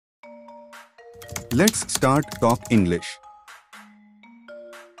Let's start talk English.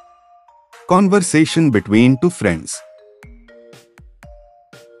 Conversation between two friends.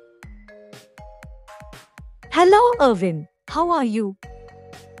 Hello, Irvin. How are you?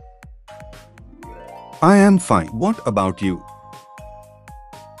 I am fine. What about you?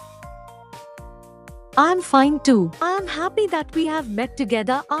 I'm fine too. I'm happy that we have met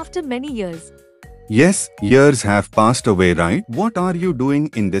together after many years. Yes, years have passed away, right? What are you doing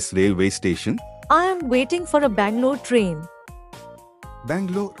in this railway station? I am waiting for a Bangalore train.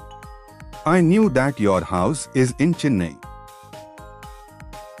 Bangalore? I knew that your house is in Chennai.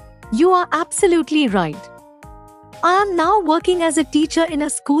 You are absolutely right. I am now working as a teacher in a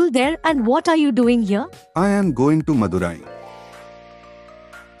school there, and what are you doing here? I am going to Madurai.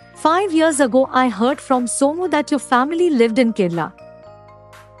 5 years ago, I heard from Somu that your family lived in Kerala.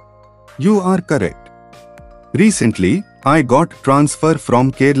 You are correct. Recently, I got transfer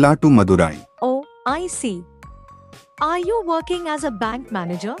from Kerala to Madurai. Oh, I see. Are you working as a bank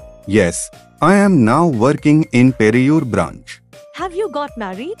manager? Yes, I am now working in Periyur branch. Have you got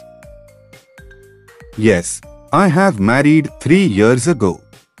married? Yes, I have married 3 years ago.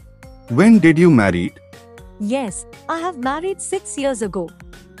 When did you marry? Yes, I have married 6 years ago.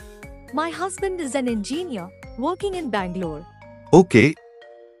 My husband is an engineer working in Bangalore. Okay.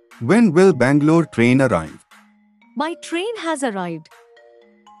 When will Bangalore train arrive? My train has arrived.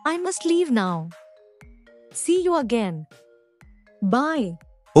 I must leave now. See you again. Bye.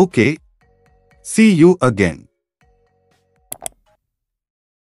 Okay. See you again.